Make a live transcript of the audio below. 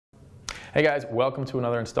Hey guys, welcome to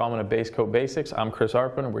another installment of Base Coat Basics. I'm Chris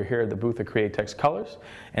Arpin. We're here at the booth of Createx Colors,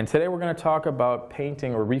 and today we're going to talk about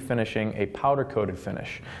painting or refinishing a powder coated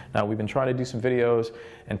finish. Now, we've been trying to do some videos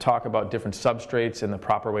and talk about different substrates and the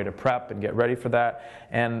proper way to prep and get ready for that.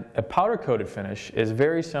 And a powder coated finish is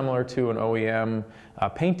very similar to an OEM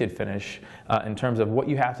painted finish in terms of what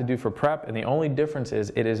you have to do for prep, and the only difference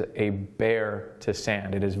is it is a bear to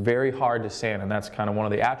sand. It is very hard to sand, and that's kind of one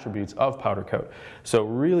of the attributes of powder coat. So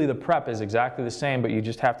really the prep is exactly the same, but you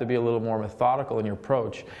just have to be a little more methodical in your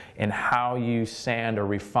approach in how you sand or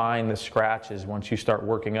refine the scratches once you start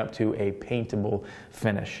working up to a paintable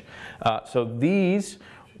finish. So these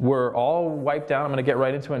were all wiped down. I'm going to get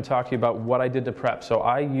right into it and talk to you about what I did to prep. So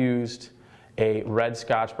I used a red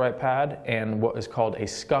Scotch-Brite pad and what is called a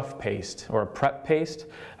scuff paste or a prep paste.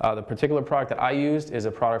 The particular product that I used is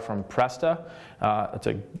a product from Presta. It's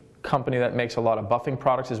a company that makes a lot of buffing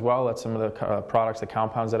products as well. That's some of the products, the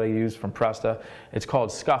compounds that I use from Presta. It's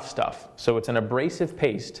called Scuff Stuff. So it's an abrasive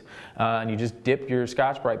paste, and you just dip your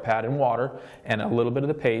Scotch-Brite pad in water and a little bit of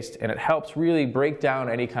the paste, and it helps really break down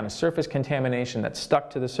any kind of surface contamination that's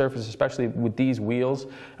stuck to the surface, especially with these wheels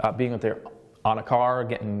being that they're on a car,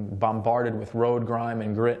 getting bombarded with road grime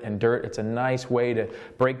and grit and dirt. It's a nice way to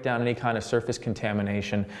break down any kind of surface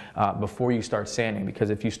contamination before you start sanding,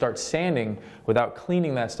 because if you start sanding without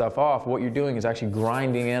cleaning that stuff off, what you're doing is actually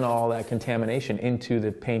grinding in all that contamination into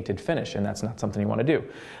the painted finish, and that's not something you want to do.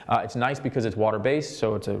 It's nice because it's water-based,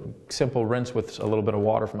 so it's a simple rinse with a little bit of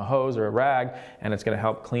water from a hose or a rag, and it's going to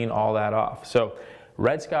help clean all that off. So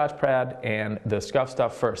red Scotch pad and the Scuff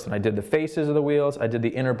Stuff first, and I did the faces of the wheels, I did the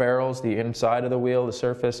inner barrels, the inside of the wheel, the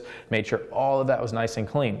surface, made sure all of that was nice and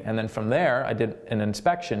clean. And then from there I did an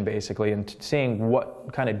inspection basically, and seeing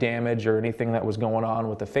what kind of damage or anything that was going on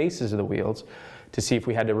with the faces of the wheels to see if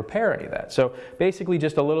we had to repair any of that. So basically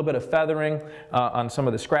just a little bit of feathering on some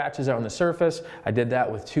of the scratches on the surface. I did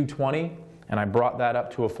that with 220, and I brought that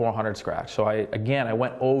up to a 400 scratch. So I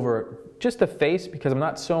went over just the face, because I'm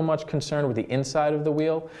not so much concerned with the inside of the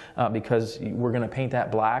wheel because we're going to paint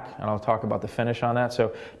that black, and I'll talk about the finish on that.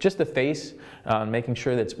 So just the face, making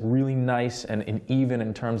sure that it's really nice and even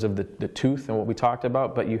in terms of the tooth and what we talked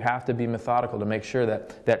about, but you have to be methodical to make sure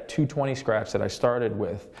that that 220 scratch that I started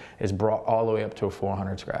with is brought all the way up to a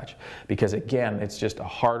 400 scratch, because again, it's just a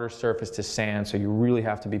harder surface to sand, so you really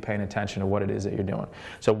have to be paying attention to what it is that you're doing.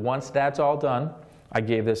 So once that's all done, I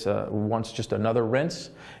gave this just another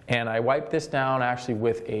rinse, and I wiped this down actually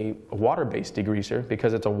with a water-based degreaser,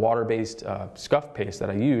 because it's a water-based scuff paste that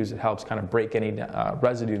I use. It helps kind of break any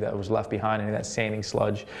residue that was left behind, any of that sanding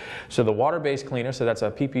sludge. So the water-based cleaner, so that's a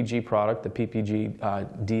PPG product, the PPG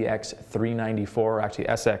DX394, or actually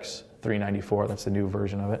SX394, that's the new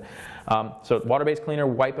version of it. So water-based cleaner,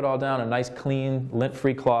 wipe it all down, a nice clean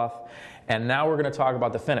lint-free cloth. And now we're going to talk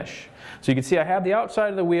about the finish. So you can see I have the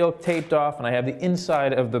outside of the wheel taped off, and I have the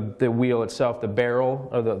inside of the wheel itself, the barrel,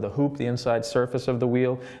 or the hoop, the inside surface of the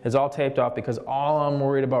wheel is all taped off, because all I'm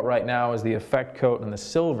worried about right now is the effect coat and the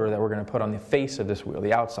silver that we're going to put on the face of this wheel,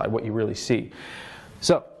 the outside, what you really see.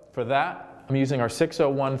 So for that, I'm using our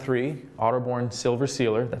 6013 Autoborn Silver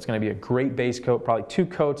Sealer. That's going to be a great base coat. Probably 2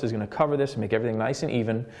 coats is going to cover this and make everything nice and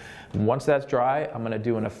even. And once that's dry, I'm going to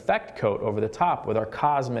do an effect coat over the top with our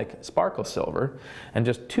Cosmic Sparkle Silver, and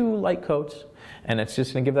just 2 light coats, and it's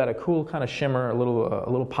just going to give that a cool kind of shimmer, a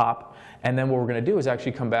little pop. And then what we're going to do is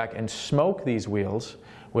actually come back and smoke these wheels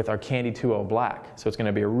with our Candy 2.0 Black. So it's going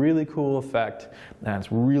to be a really cool effect, and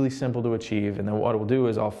it's really simple to achieve. And then what we'll do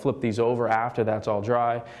is I'll flip these over after that's all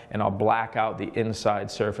dry, and I'll black out the inside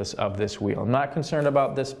surface of this wheel. I'm not concerned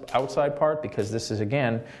about this outside part, because this is,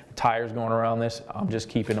 again, tires going around this. I'm just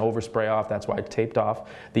keeping overspray off. That's why it's taped off.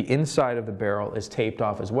 The inside of the barrel is taped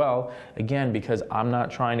off as well, again, because I'm not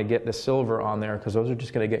trying to get the silver on there, because those are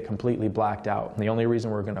just going to get completely blacked out. And the only reason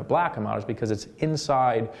we're going to black them out is because it's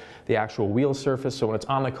inside the actual wheel surface. So when it's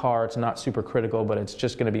on the car, it's not super critical, but it's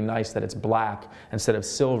just going to be nice that it's black instead of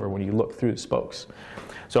silver when you look through the spokes.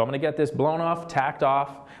 So I'm going to get this blown off, tacked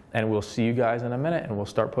off, and we'll see you guys in a minute, and we'll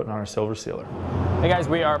start putting on our silver sealer. Hey guys,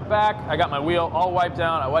 we are back. I got my wheel all wiped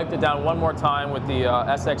down. I wiped it down one more time with the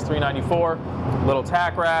SX394 little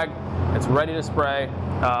tack rag. It's ready to spray.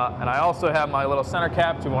 And I also have my little center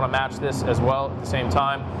cap to want to match this as well at the same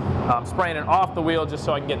time. I'm spraying it off the wheel just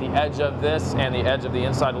so I can get the edge of this and the edge of the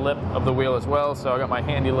inside lip of the wheel as well. So I got my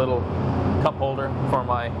handy little cup holder for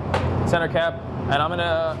my center cap, and I'm going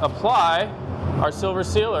to apply our silver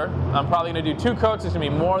sealer, I'm probably going to do 2 coats. It's going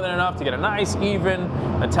to be more than enough to get a nice, even,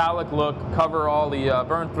 metallic look, cover all the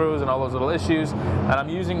burn-throughs and all those little issues. And I'm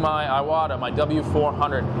using my Iwata, my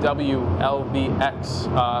W400 WLBX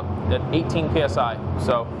at 18 PSI.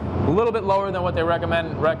 So a little bit lower than what they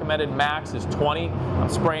recommended max is 20. I'm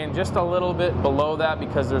spraying just a little bit below that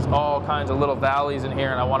because there's all kinds of little valleys in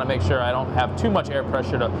here, and I want to make sure I don't have too much air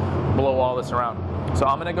pressure to blow all this around. So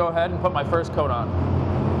I'm going to go ahead and put my first coat on.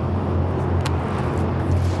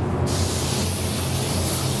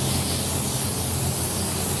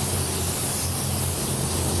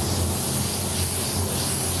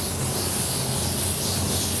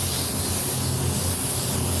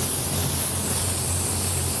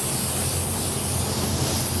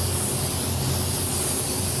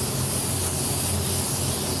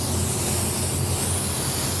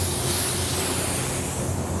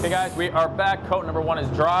 Okay guys, we are back. Coat number 1 is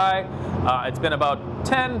dry. It's been about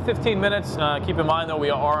 10-15 minutes. Keep in mind though, we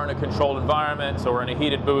are in a controlled environment, so we're in a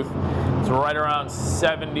heated booth. It's right around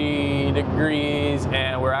 70 degrees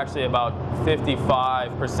and we're actually about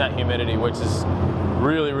 55% humidity, which is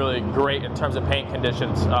really, really great in terms of paint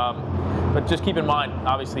conditions. But just keep in mind,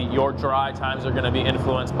 obviously your dry times are going to be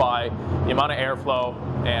influenced by the amount of airflow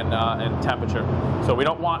and temperature. So we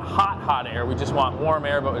don't want hot air, we just want warm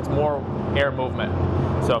air, but it's more air movement.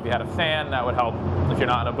 So if you had a fan, that would help. If you're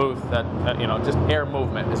not in a booth, that just air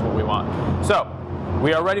movement is what we want. So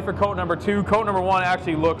we are ready for coat number 2. Coat number 1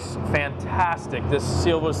 actually looks fantastic. This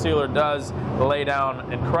silver sealer does lay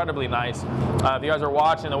down incredibly nice. If you guys are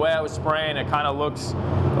watching, the way I was spraying, it kind of looks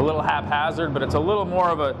a little haphazard, but it's a little more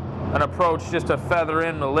of an approach just to feather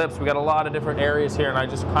in the lips. We got a lot of different areas here and I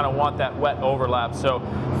just kind of want that wet overlap. So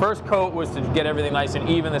first coat was to get everything nice and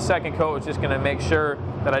even. The second coat was just going to make sure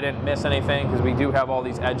that I didn't miss anything because we do have all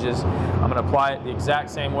these edges. I'm going to apply it the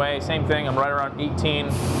exact same way. Same thing, I'm right around 18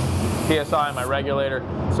 PSI in my regulator.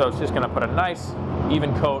 So it's just going to put a nice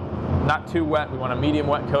even coat, not too wet. We want a medium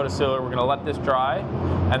wet coat of sealer. We're going to let this dry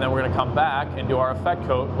and then we're going to come back and do our effect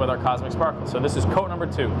coat with our Cosmic Sparkle. So this is coat number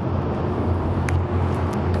 2.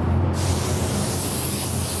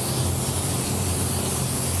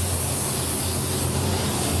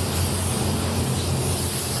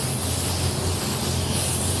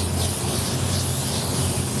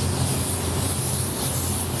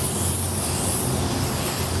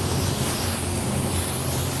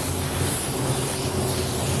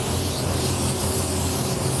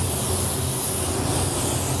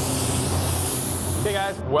 Okay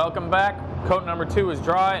guys, welcome back. Coat number 2 is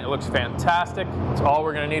dry. It looks fantastic. That's all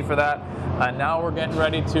we're going to need for that. And now we're getting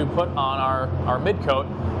ready to put on our mid coat,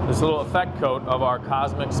 this little effect coat of our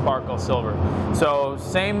Cosmic Sparkle Silver. So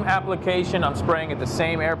same application, I'm spraying at the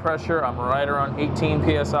same air pressure. I'm right around 18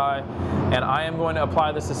 PSI. And I am going to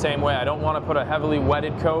apply this the same way. I don't want to put a heavily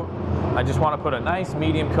wetted coat. I just want to put a nice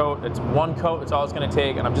medium coat. It's 1 coat, that's all it's going to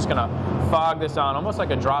take, and I'm just going to fog this on, almost like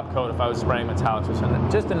a drop coat if I was spraying metallics or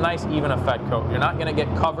something. Just a nice even effect coat. You're not going to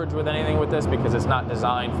get coverage with anything with this because it's not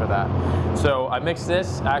designed for that. So I mixed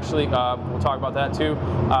this, actually, we'll talk about that too,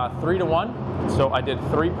 3 to 1. So I did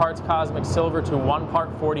 3 parts Cosmic Silver to 1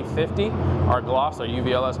 part 40-50, our gloss, our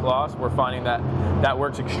UVLS gloss. We're finding that that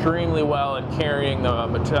works extremely well in carrying the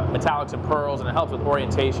metallics and pearls, and it helps with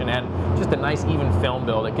orientation and just a nice even film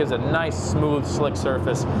build. It gives a nice, smooth, slick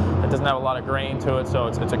surface that doesn't have a lot of grain to it, so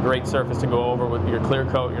it's a great surface to go over with your clear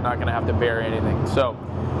coat. You're not going to have to bury anything. So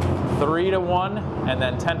 3 to 1, and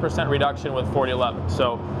then 10% reduction with 40-11.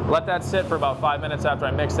 So let that sit for about 5 minutes after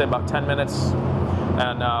I mixed it, about 10 minutes.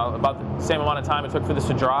 And about the same amount of time it took for this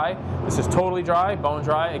to dry. This is totally dry, bone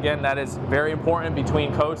dry. Again, that is very important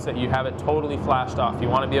between coats that you have it totally flashed off. You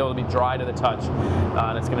want to be able to be dry to the touch.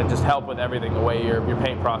 And it's going to just help with everything, the way your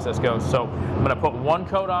paint process goes. So I'm going to put 1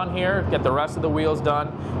 coat on here, get the rest of the wheels done,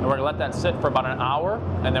 and we're going to let that sit for about an hour,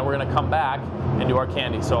 and then we're going to come back and do our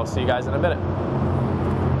candy. So I'll see you guys in a minute.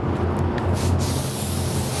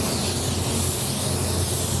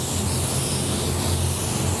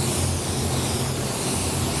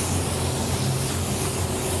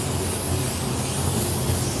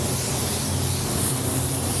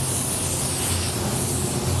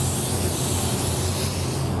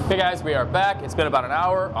 Okay guys, we are back. It's been about an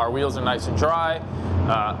hour. Our wheels are nice and dry.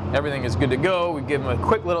 Everything is good to go. We give them a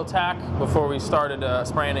quick little tack before we started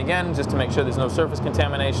spraying again, just to make sure there's no surface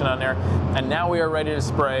contamination on there. And now we are ready to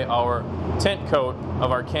spray our tint coat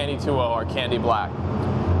of our Candy 2.0, our Candy Black.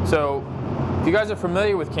 So If you guys are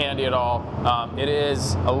familiar with candy at all, it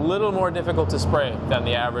is a little more difficult to spray than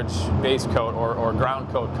the average base coat or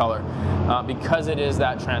ground coat color because it is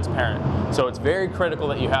that transparent. So it's very critical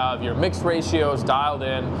that you have your mix ratios dialed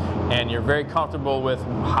in and you're very comfortable with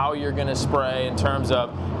how you're going to spray in terms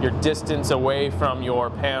of your distance away from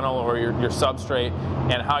your panel or your substrate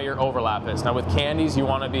and how your overlap is. Now with candies, you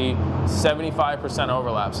want to be 75%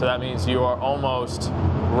 overlap, so that means you are almost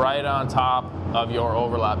right on top of your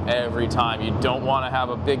overlap every time. You don't want to have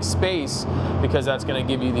a big space because that's going to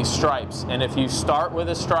give you these stripes. And if you start with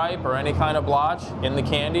a stripe or any kind of blotch in the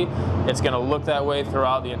candy, it's going to look that way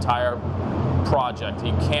throughout the entire project.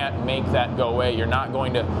 You can't make that go away. You're not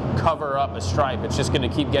going to cover up a stripe. It's just going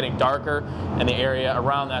to keep getting darker and the area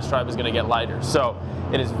around that stripe is going to get lighter. So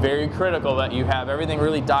it is very critical that you have everything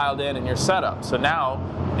really dialed in your setup. So now,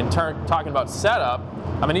 in turn, talking about setup,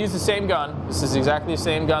 I'm going to use the same gun. This is exactly the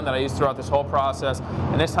same gun that I used throughout this whole process.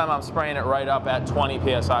 And this time I'm spraying it right up at 20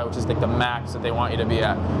 PSI, which is like the max that they want you to be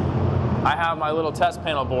at. I have my little test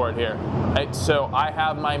panel board here, right? So I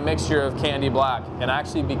have my mixture of candy black, and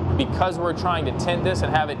actually because we're trying to tint this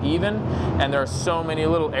and have it even, and there are so many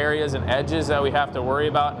little areas and edges that we have to worry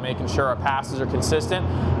about and making sure our passes are consistent,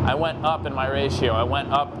 I went up in my ratio. I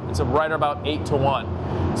went up, it's right about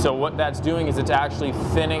 8:1. So what that's doing is it's actually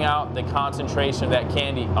thinning out the concentration of that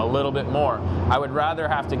candy a little bit more. I would rather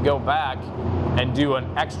have to go back and do an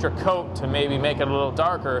extra coat to maybe make it a little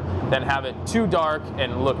darker than have it too dark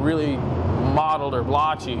and look really mottled or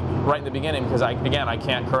blotchy right in the beginning, because again, I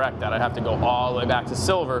can't correct that. I'd have to go all the way back to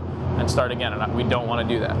silver and start again, and we don't want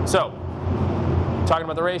to do that. So, talking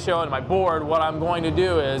about the ratio and my board, what I'm going to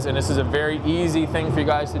do is, and this is a very easy thing for you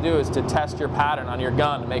guys to do, is to test your pattern on your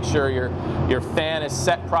gun. Make sure your fan is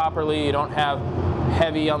set properly. You don't have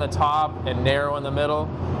heavy on the top and narrow in the middle,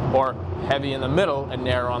 or heavy in the middle and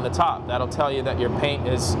narrow on the top. That'll tell you that your paint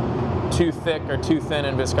is too thick or too thin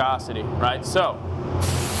in viscosity, right? So,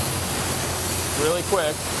 really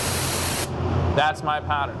quick, that's my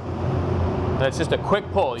pattern. And it's just a quick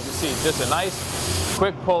pull. You can see it's just a nice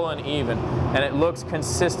quick pull and even, and it looks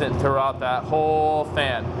consistent throughout that whole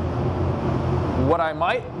fan. What I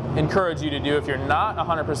might encourage you to do if you're not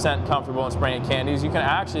 100% comfortable in spraying candies, you can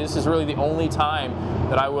actually, this is really the only time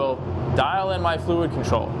that I will dial in my fluid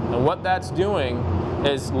control. And what that's doing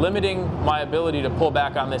is limiting my ability to pull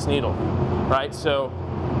back on this needle, right? So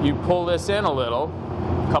you pull this in a little,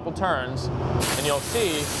 a couple turns, and you'll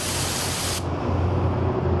see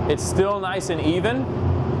it's still nice and even,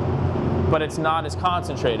 but it's not as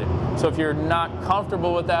concentrated. So if you're not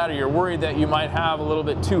comfortable with that, or you're worried that you might have a little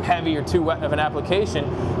bit too heavy or too wet of an application,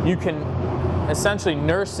 you can essentially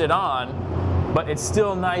nurse it on, but it's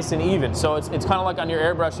still nice and even. So it's kind of like on your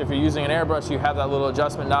airbrush. If you're using an airbrush, you have that little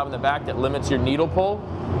adjustment knob in the back that limits your needle pull.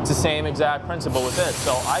 It's the same exact principle with this.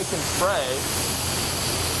 So I can spray,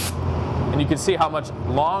 and you can see how much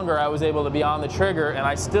longer I was able to be on the trigger, and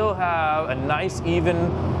I still have a nice even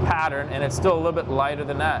pattern, and it's still a little bit lighter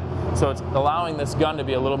than that. So it's allowing this gun to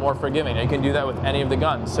be a little more forgiving. You can do that with any of the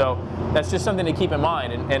guns. So that's just something to keep in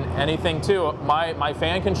mind. And anything too, my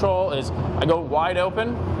fan control is, I go wide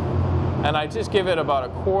open, and I just give it about a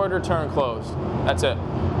quarter turn closed. That's it.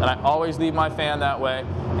 And I always leave my fan that way.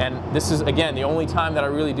 And this is, again, the only time that I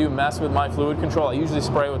really do mess with my fluid control. I usually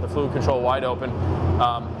spray with the fluid control wide open.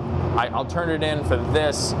 I'll turn it in for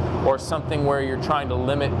this or something where you're trying to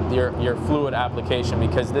limit your fluid application,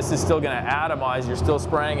 because this is still going to atomize. You're still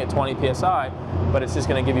spraying at 20 PSI, but it's just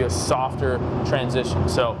going to give you a softer transition.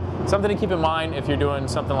 So something to keep in mind if you're doing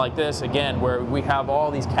something like this, again, where we have all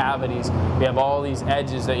these cavities, we have all these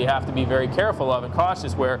edges that you have to be very careful of and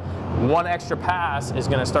cautious, where one extra pass is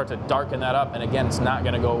going to start to darken that up, and again, it's not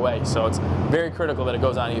going to go away. So it's very critical that it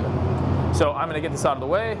goes on even. So I'm going to get this out of the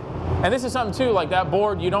way. And this is something too, like that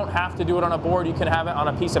board, you don't have to do it on a board. You can have it on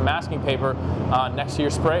a piece of masking paper next to your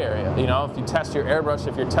spray area. You know, if you test your airbrush,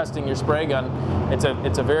 if you're testing your spray gun, it's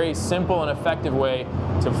a very simple and effective way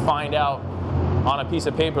to find out on a piece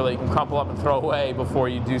of paper that you can crumple up and throw away before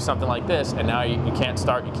you do something like this. And now you can't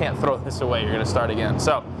throw this away. You're going to start again.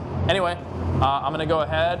 So anyway, I'm going to go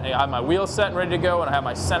ahead. I have my wheels set and ready to go, and I have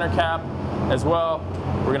my center cap as well.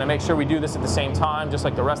 We're going to make sure we do this at the same time, just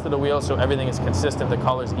like the rest of the wheels, so everything is consistent, the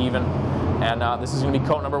color's even. And this is going to be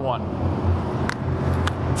coat number 1.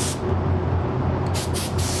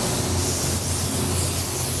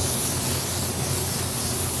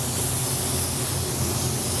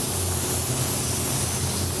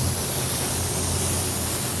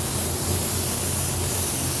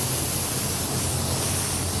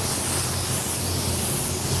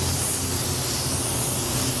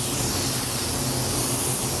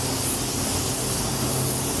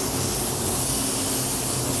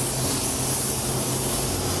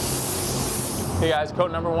 Okay guys,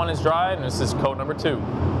 coat number 1 is dry, and this is coat number 2. Alright,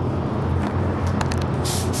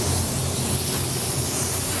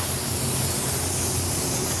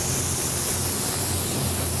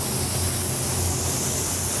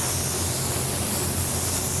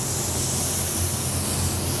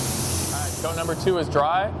 coat number 2 is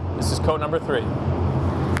dry, this is coat number 3.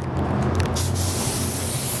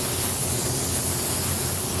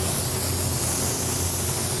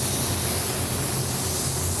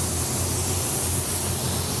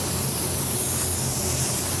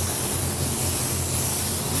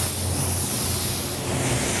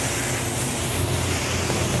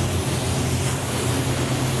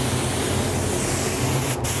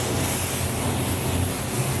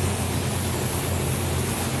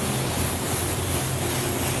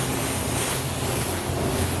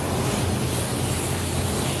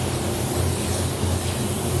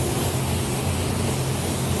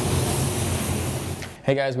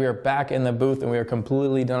 Hey guys, we are back in the booth and we are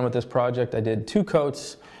completely done with this project. I did 2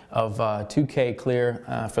 coats of 2K clear.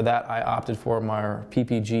 For that I opted for my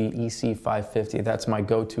PPG EC550. That's my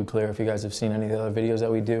go-to clear if you guys have seen any of the other videos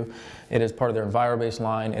that we do. It is part of their EnviroBase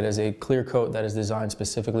line. It is a clear coat that is designed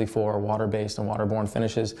specifically for water-based and waterborne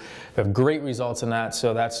finishes. We have great results in that,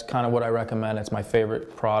 so that's kind of what I recommend. It's my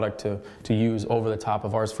favorite product to use over the top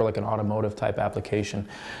of ours for like an automotive type application.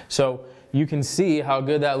 So you can see how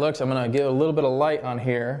good that looks. I'm going to give a little bit of light on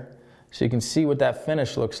here so you can see what that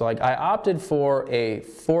finish looks like. I opted for a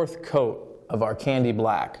 4th coat of our candy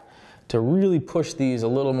black to really push these a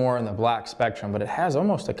little more in the black spectrum, but it has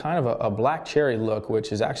almost a kind of a black cherry look,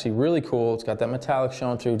 which is actually really cool. It's got that metallic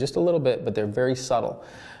showing through just a little bit, but they're very subtle.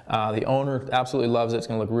 The owner absolutely loves it. It's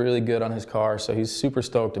going to look really good on his car, so he's super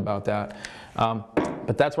stoked about that.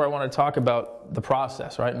 But that's where I want to talk about the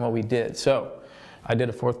process, right, and what we did. So I did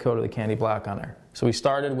a 4th coat of the candy black on there. So we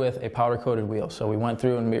started with a powder coated wheel. So we went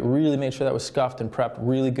through and really made sure that was scuffed and prepped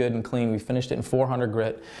really good and clean. We finished it in 400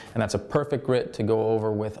 grit, and that's a perfect grit to go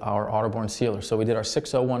over with our waterborne sealer. So we did our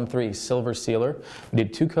 6013 silver sealer. We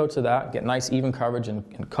did 2 coats of that, get nice even coverage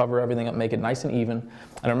and cover everything up, make it nice and even.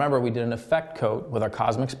 And remember, we did an effect coat with our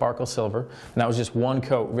Cosmic Sparkle Silver, and that was just 1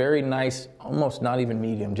 coat. Very nice, almost not even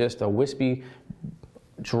medium, just a wispy,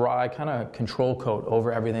 dry kind of control coat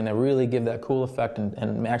over everything to really give that cool effect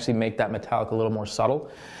and actually make that metallic a little more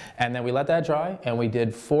subtle. And then we let that dry and we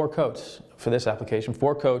did 4 coats for this application,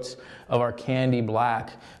 4 coats of our candy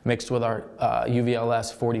black mixed with our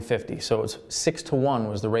UVLS 4050. So it's 6:1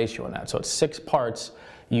 was the ratio in that. So it's 6 parts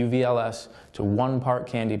UVLS to 1 part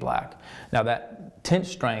candy black. Now that tint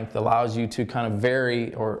strength allows you to kind of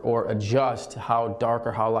vary or adjust how dark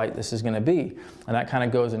or how light this is going to be. And that kind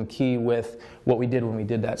of goes in key with what we did when we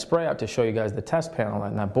did that spray out to show you guys the test panel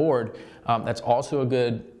and that board. That's also a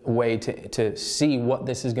good way to see what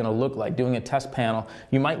this is going to look like. Doing a test panel,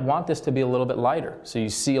 you might want this to be a little bit lighter, so you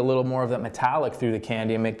see a little more of that metallic through the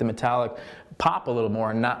candy and make the metallic pop a little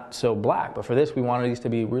more and not so black. But for this, we wanted these to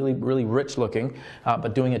be really, really rich looking.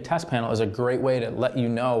 But doing a test panel is a great way to let you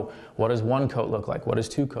know what does 1 coat look like, what does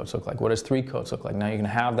 2 coats look like, what does 3 coats look like. Now you can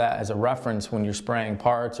have that as a reference when you're spraying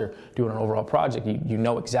parts or doing an overall project. You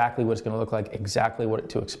know exactly what it's going to look like, exactly what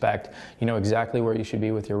to expect. You know exactly where you should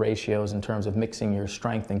be with your ratios in terms of mixing your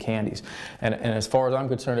strength and candies. And as far as I'm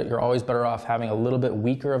concerned, you're always better off having a little bit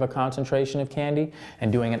weaker of a concentration of candy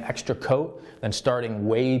and doing an extra coat than starting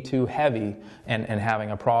way too heavy and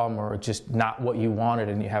having a problem or just not what you wanted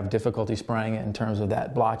and you have difficulty spraying it in terms of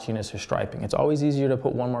that blotchiness or striping. It's always easier to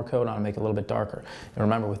put 1 more coat on and make it a little bit darker. And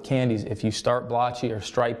remember, with candies, if you start blotchy or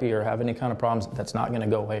stripy or have any kind of problems, that's not going to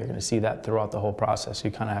go away. You're going to see that throughout the whole process.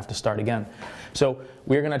 You kind of have to start again. So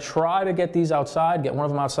we're going to try to get these outside, get one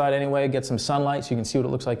of them outside anyway, get some sunlight so you can see what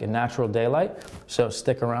it looks like in natural daylight. So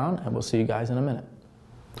stick around and we'll see you guys in a minute.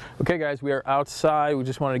 Okay guys, we are outside. We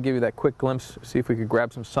just wanted to give you that quick glimpse, see if we could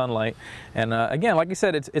grab some sunlight. And again, like I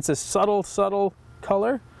said, it's a subtle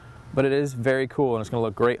color, but it is very cool and it's going to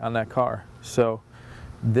look great on that car. So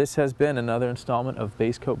this has been another installment of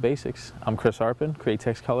Base Coat Basics. I'm Chris Arpin,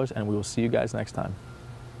 Createx Colors, and we will see you guys next time.